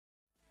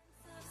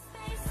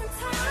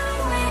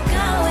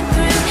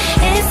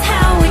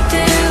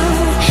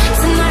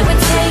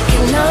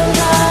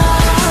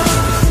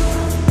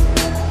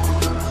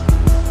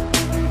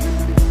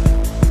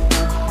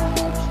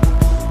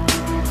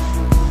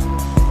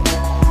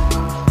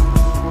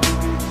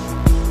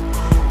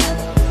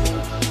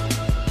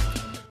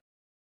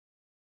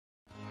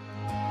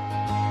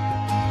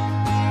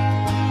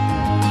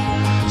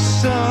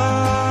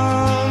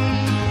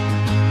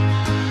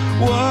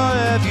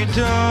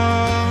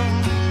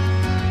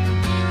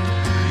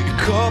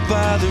caught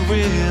by the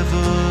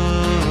river.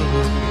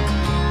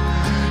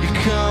 You're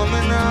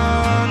coming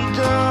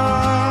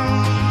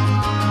undone.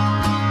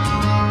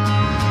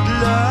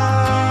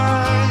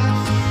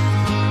 Life,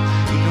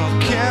 you know,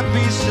 can't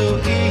be so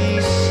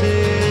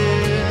easy,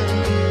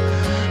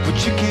 but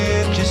you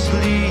can't just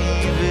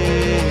leave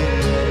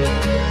it,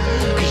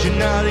 'cause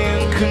you're not in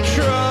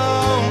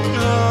control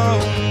no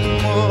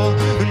more.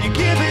 When you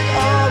give it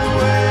all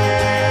away,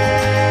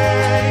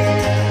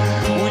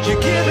 would you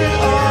give it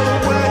all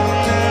away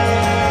now?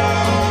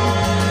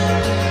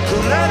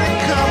 Don't let it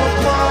come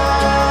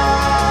apart.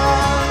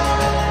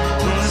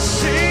 Don't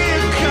see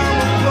it come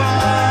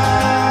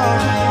apart.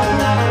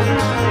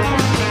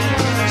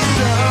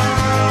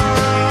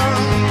 Son,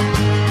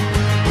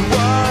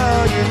 what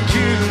are you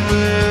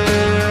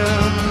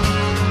doing?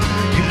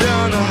 You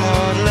learn a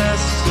hard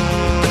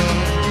lesson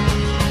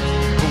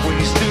when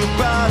you stood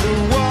by the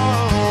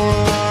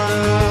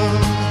water.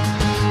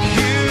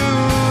 You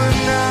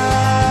and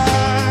I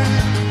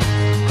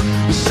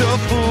were so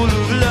full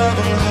of love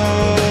and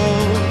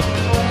hope.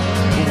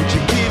 Would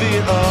you give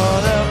it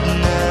all up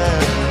now?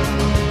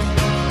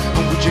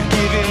 Or would you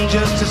give in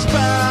just to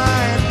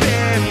spite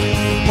them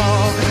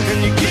all? And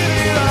you give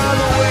it all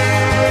away.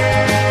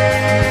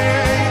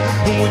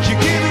 Or would you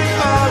give it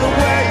all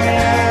away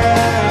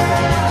now?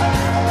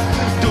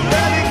 Don't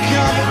let it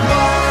come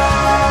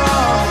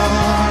apart.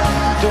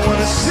 Don't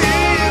wanna see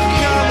it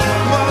come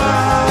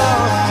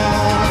apart.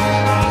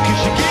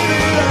 'Cause you give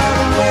it all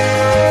away.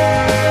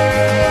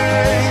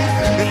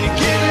 And you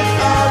give it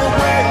all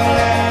away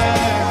now.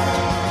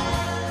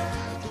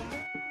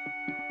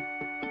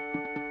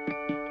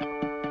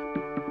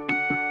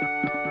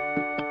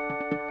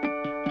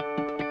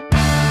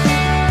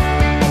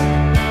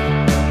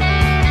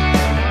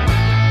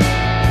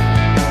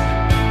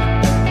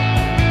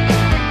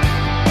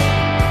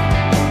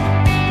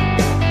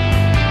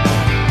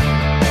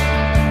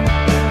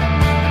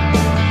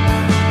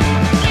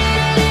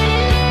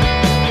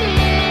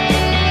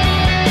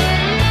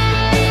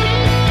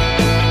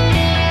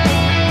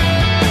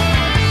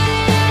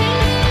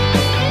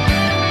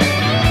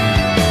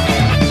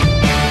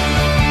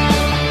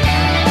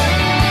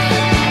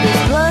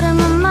 There's blood in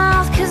my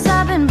mouth 'cause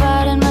I've been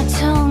biting my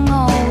tongue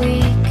all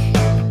week.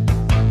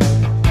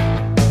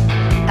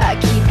 I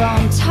keep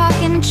on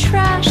talking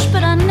trash,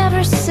 but I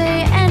never say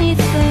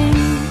anything.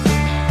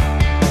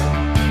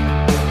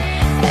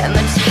 And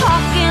the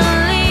talking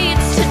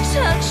leads to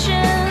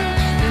touching,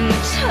 and the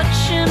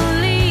touching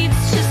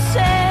leads to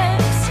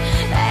sex.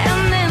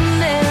 And then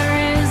there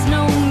is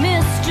no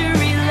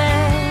mystery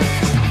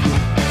left.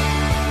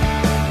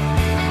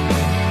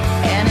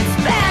 And it's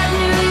bad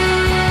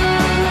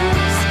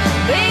news,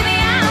 baby,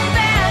 I'm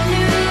bad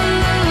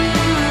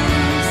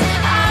news.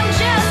 I'm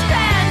just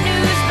bad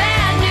news,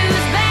 bad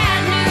news,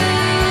 bad news.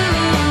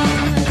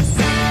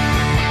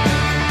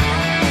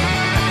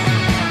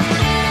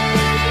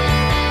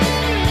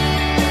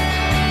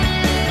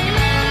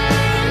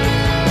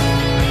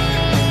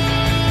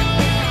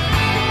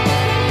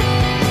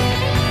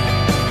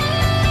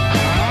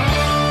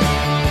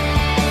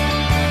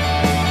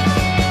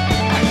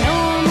 I know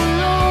I'm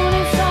alone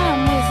if I'm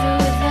with or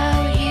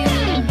without you,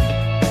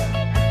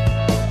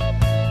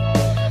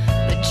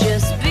 but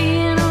just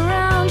being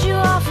around you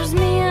offers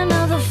me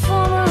another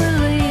form of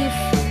relief.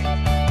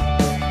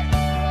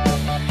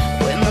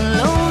 When the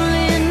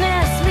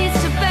loneliness leads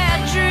to bad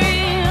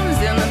dreams,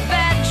 and the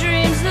bad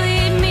dreams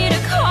lead me to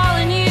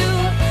calling you,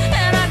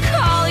 and I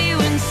call you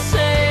and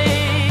say,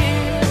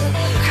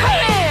 come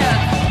here.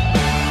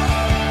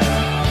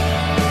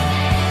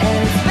 And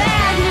it's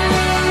bad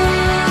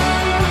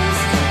news,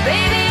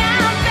 baby,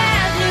 I'm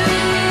bad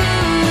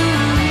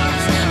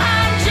news.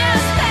 I'm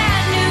just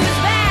bad news,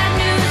 bad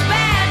news,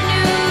 bad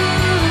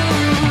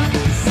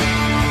news.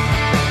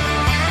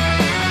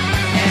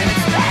 And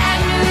it's bad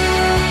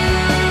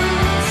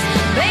news,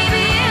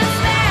 baby, it's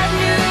bad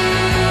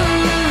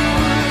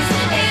news.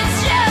 It's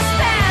just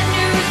bad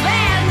news,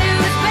 bad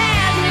news,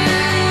 bad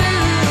news.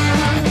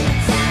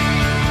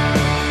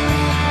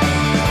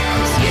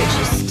 'Cause you're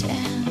just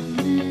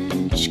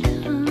damage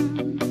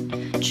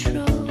control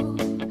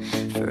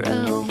for a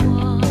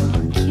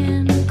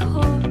walking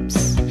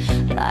corpse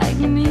like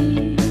me,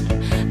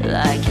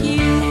 like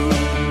you.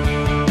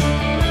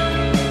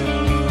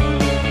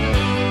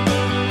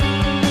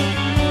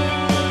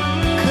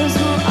 'Cause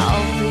we'll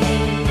all be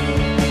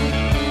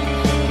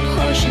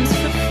potions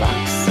for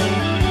foxes.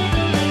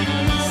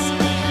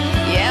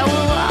 Yeah,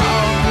 we'll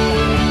all be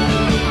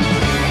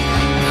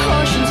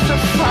potions for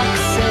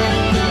foxes.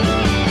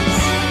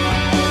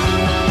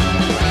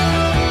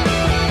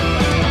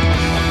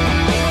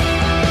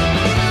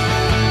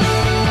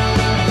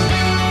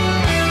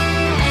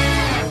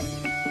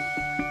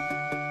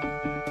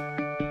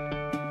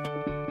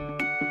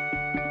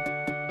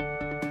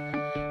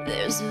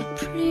 There's a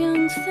pretty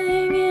young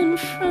thing in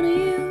front of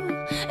you,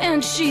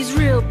 and she's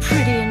real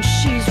pretty and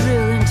she's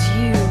real into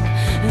you,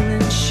 and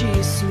then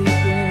she's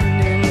sleeping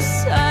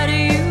inside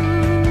of you.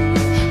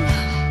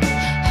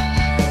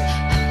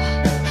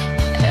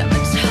 And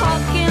the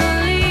talking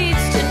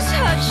leads to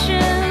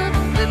touching,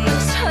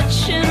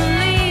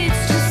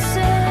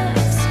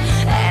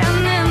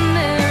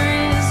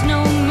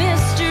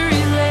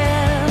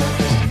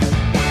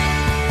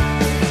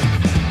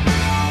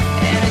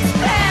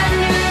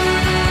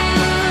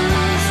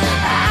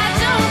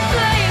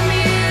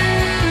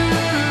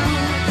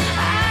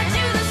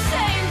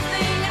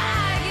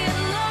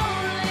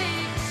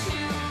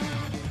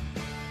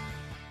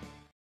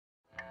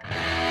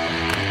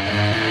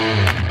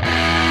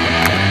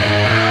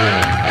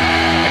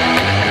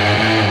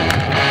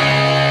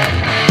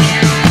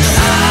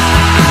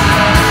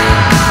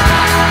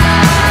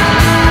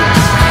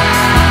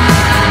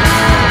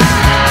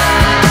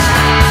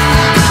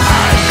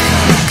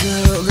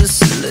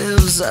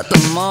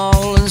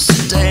 stolen,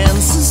 she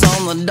dances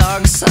on the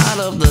dark side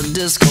of the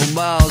disco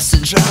ball. She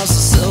drives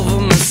a silver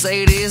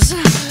Mercedes,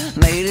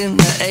 made in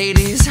the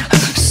 80s.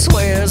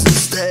 Swears and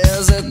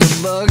stares at the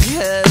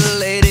bughead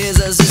ladies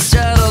as she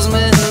straddles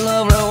me.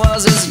 Lovely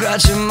was she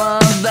scratching my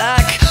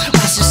back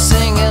while she's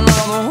singing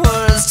all the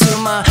words to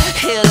my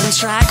hidden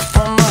track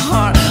from the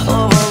heart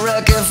of a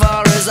record.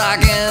 Far as I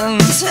can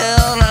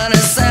tell, and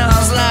it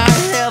sounds like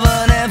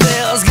heaven. It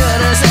feels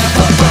good as hell.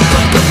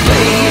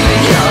 Baby,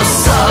 you're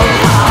so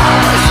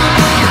hot.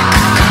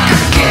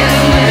 Give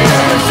me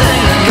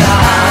everything I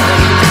got.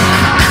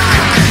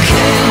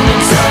 Can you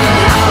tell me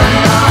how to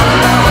not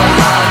love a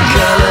hot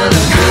girl in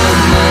a good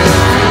mood?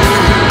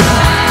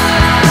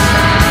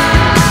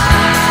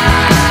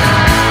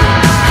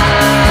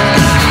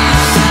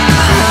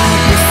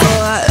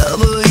 Before I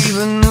ever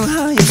even knew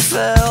how you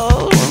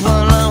felt,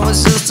 when I was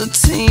just a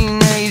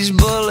teenage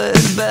bullet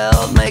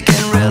belt,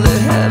 making really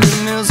heavy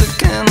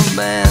music in a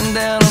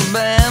bandana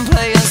band,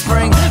 playing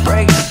spring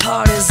break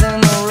parties in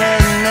the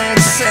redneck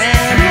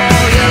sand.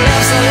 Oh, your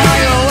lips are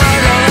like a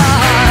work of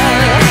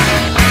art.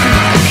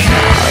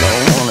 I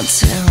don't wanna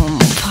tear them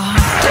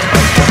apart.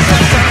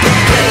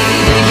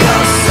 Baby,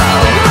 you're so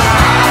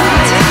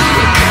hot.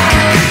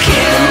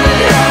 Give me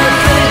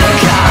everything I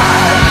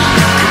got.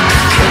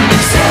 Can you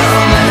tell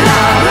me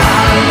how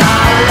I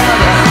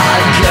love a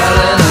hot girl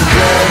in a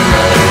good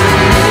mood?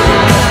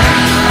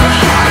 A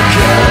hot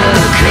girl in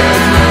a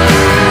good mood.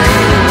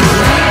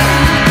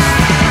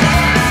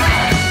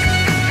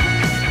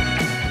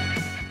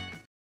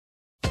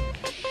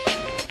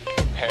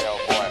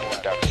 Hellboy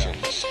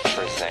Productions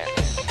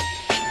presents.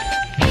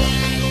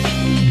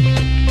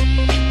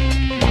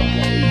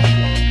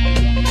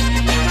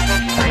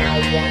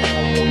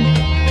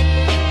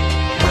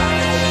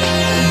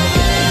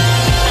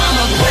 I'm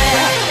a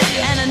player,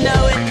 and I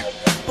know it.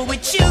 But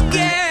with you,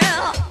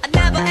 girl, I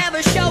never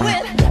ever show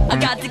it. I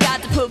got to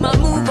put my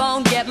move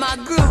on, get my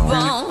groove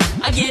on.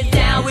 I get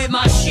down with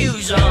my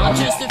shoes on. I'm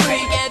just a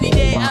freak every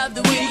day of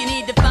the week. You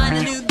need to find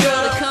a new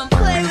girl to come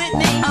play with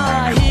me.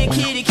 Here,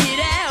 kitty,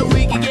 kitty,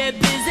 we can get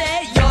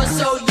busy. You're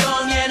so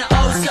young and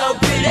oh so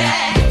pretty.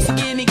 So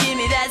give me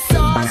that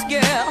sauce,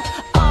 girl.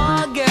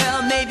 Oh,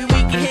 girl, maybe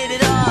we can hit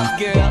it off,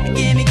 girl.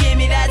 Give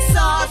me that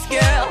sauce,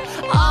 girl.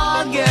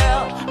 Oh,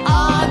 girl,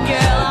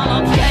 I'm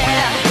a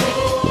player.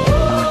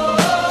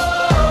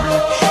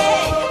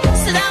 Hey,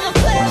 said I'm a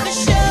player for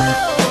sure.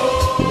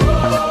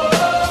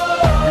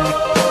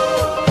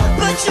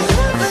 But you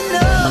never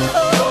know.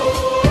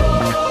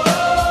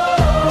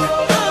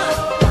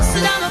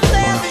 Said I'm a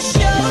player for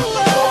sure.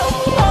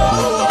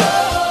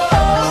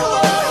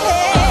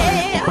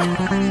 Hey.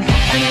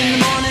 And in the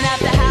morning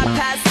after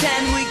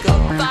 10:30, we go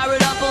fire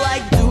it up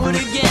like do it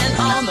again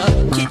on the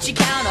kitchen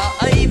counter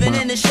or even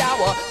in the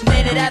shower.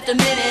 Minute after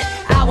minute,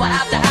 hour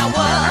after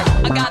hour.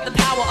 I got the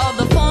power of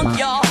the funk,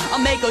 y'all. I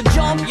make a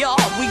jump, y'all.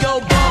 We go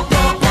bump,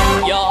 bump,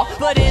 bump, y'all.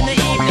 But in the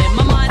evening,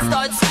 my mind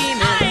starts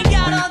scheming. I ain't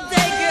got all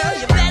day, girl.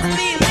 You best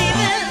be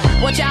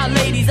leaving. Watch out,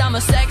 ladies. I'm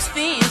a sex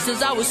fiend.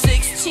 Since I was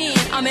 16,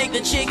 I make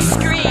the chicks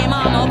scream.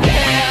 I'm a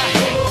player.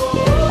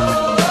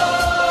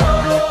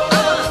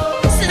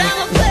 Said I'm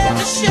a player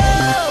for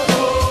sure.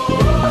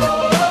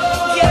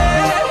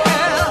 Yeah,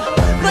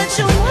 but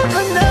you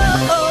never know.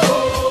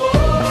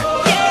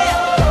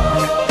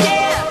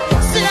 Yeah,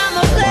 said I'm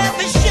a player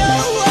for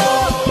sure.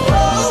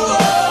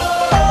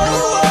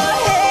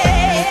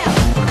 Hey.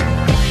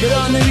 But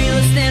on the real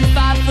stand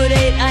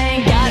 5'8", I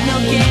ain't got no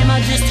game. I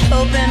just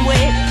hope and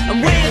wait. I'm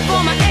waiting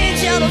for my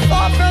angel to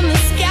fall from the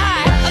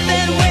sky. I've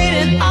been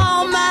waiting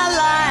all my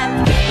life.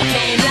 I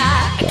can't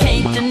lie, I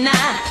can't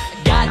deny.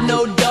 Got no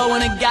dough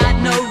and I got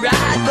no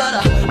ride. But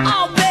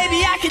oh baby,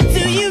 I can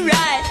do you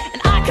right,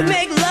 and I can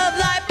make love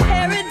like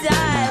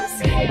paradise.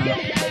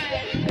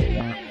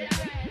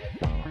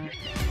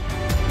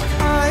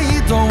 I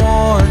don't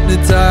want to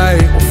die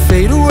or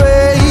fade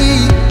away.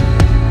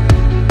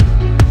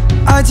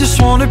 I just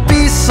want to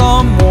be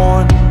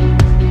someone.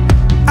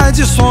 I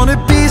just want to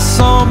be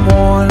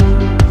someone.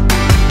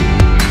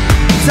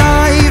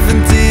 Dive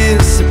and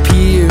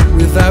disappear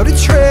without a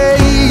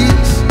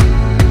trace.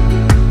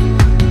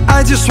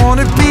 I just want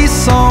to be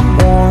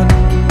someone.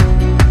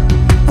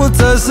 Well,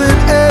 doesn't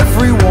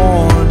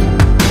everyone?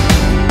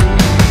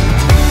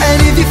 And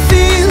if you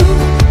feel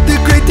the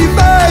great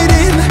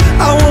dividing,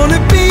 I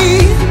wanna be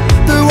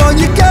the one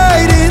you're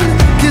guiding.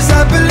 'Cause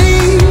I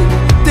believe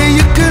that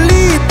you can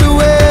lead the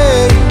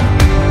way.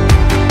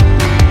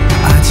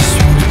 I just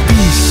wanna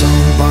be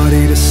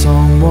somebody to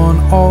someone.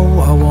 Oh,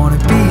 I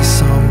wanna be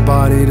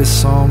somebody to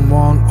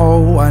someone.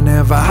 Oh, I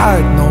never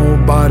had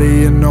nobody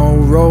and no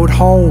road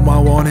home. I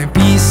wanna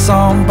be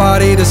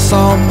somebody to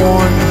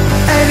someone.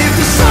 And if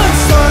the sun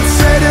starts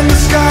setting, the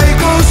sky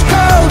goes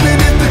cold,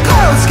 and if the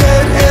clouds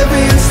get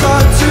heavy and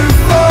start to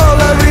fall,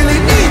 I really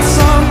need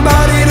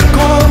somebody to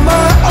call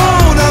my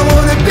own. I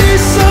wanna be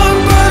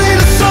somebody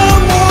to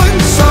someone.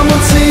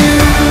 Someone to you.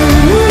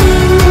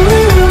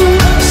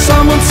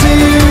 Someone to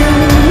you.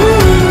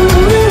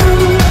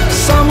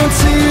 Someone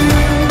to you.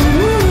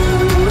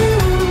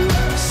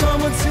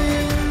 Someone to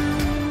you.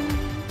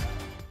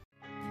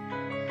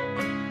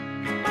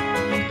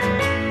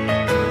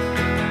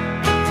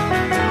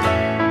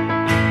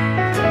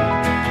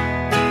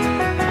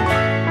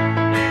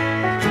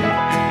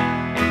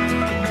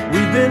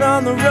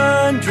 on the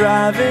run,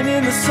 driving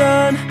in the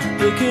sun,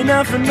 looking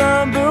out for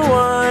number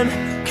one.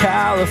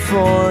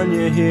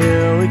 California,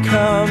 here we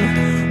come,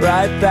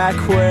 right back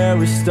where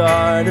we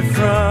started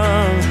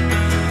from.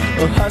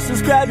 Well,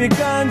 hustlers, grab your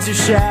guns, your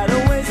shadow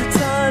weighs a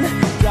ton,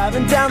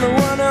 driving down the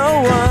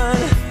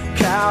 101.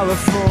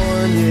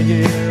 California,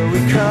 here we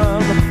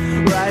come,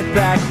 right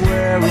back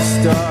where we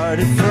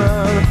started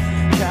from.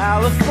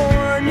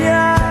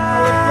 California.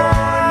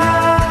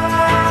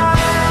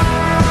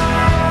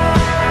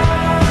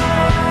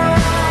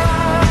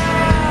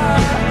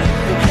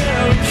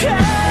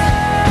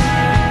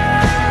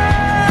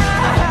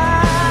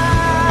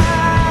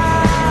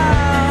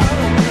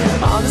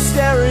 On the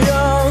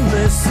stereo,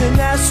 listen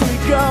as we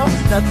go,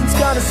 nothing's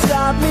gonna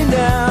stop me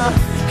now.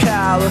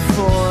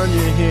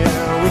 California,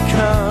 here we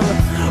come,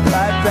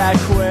 right back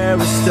where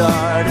we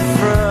started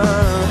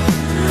from.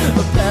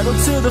 A pedal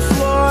to the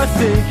floor,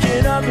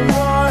 thinking of the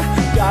war,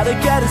 gotta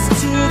get us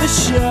to the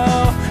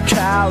show.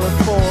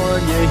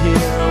 California,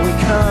 here we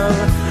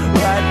come,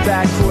 right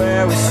back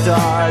where we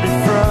started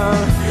from.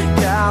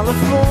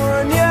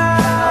 California.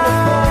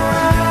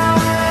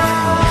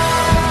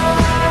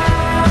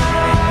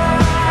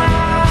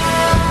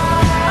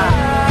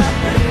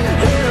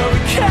 Here we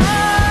come.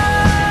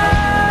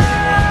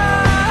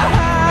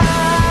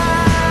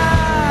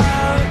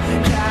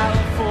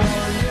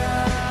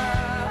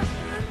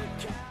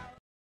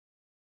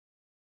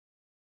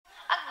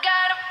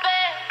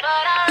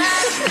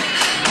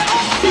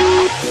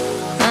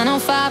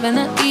 In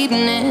the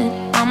evening,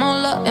 I'm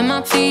all up in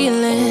my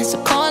feelings, so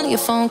calling your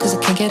phone cause I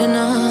can't get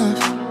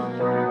enough.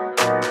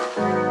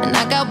 And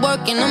I got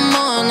work in the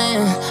morning,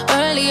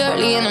 early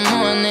in the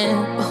morning,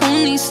 but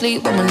who needs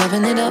sleep when we're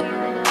loving it up?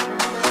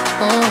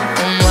 Oh,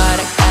 and what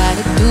I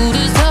gotta do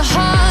this the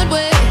hard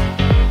way.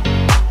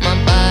 My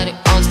body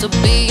wants to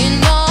be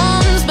in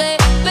arms,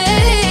 baby.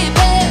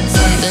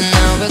 Something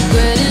I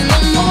regret in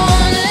the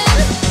morning,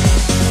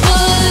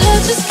 but I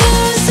just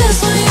can't resist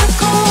when you're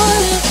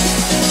calling.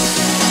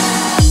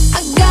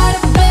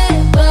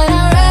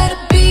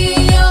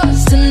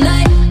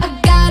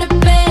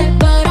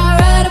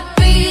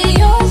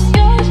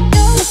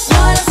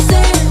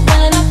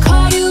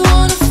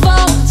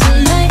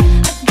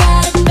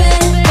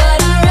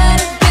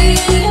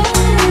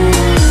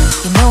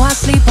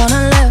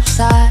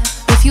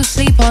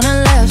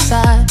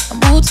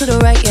 To the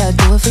right, yeah, I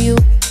do it for you.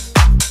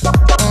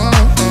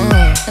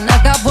 And I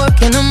got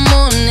work in the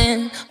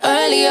morning,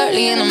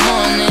 early in the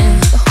morning,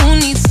 but who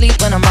needs sleep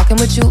when I'm rocking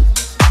with you?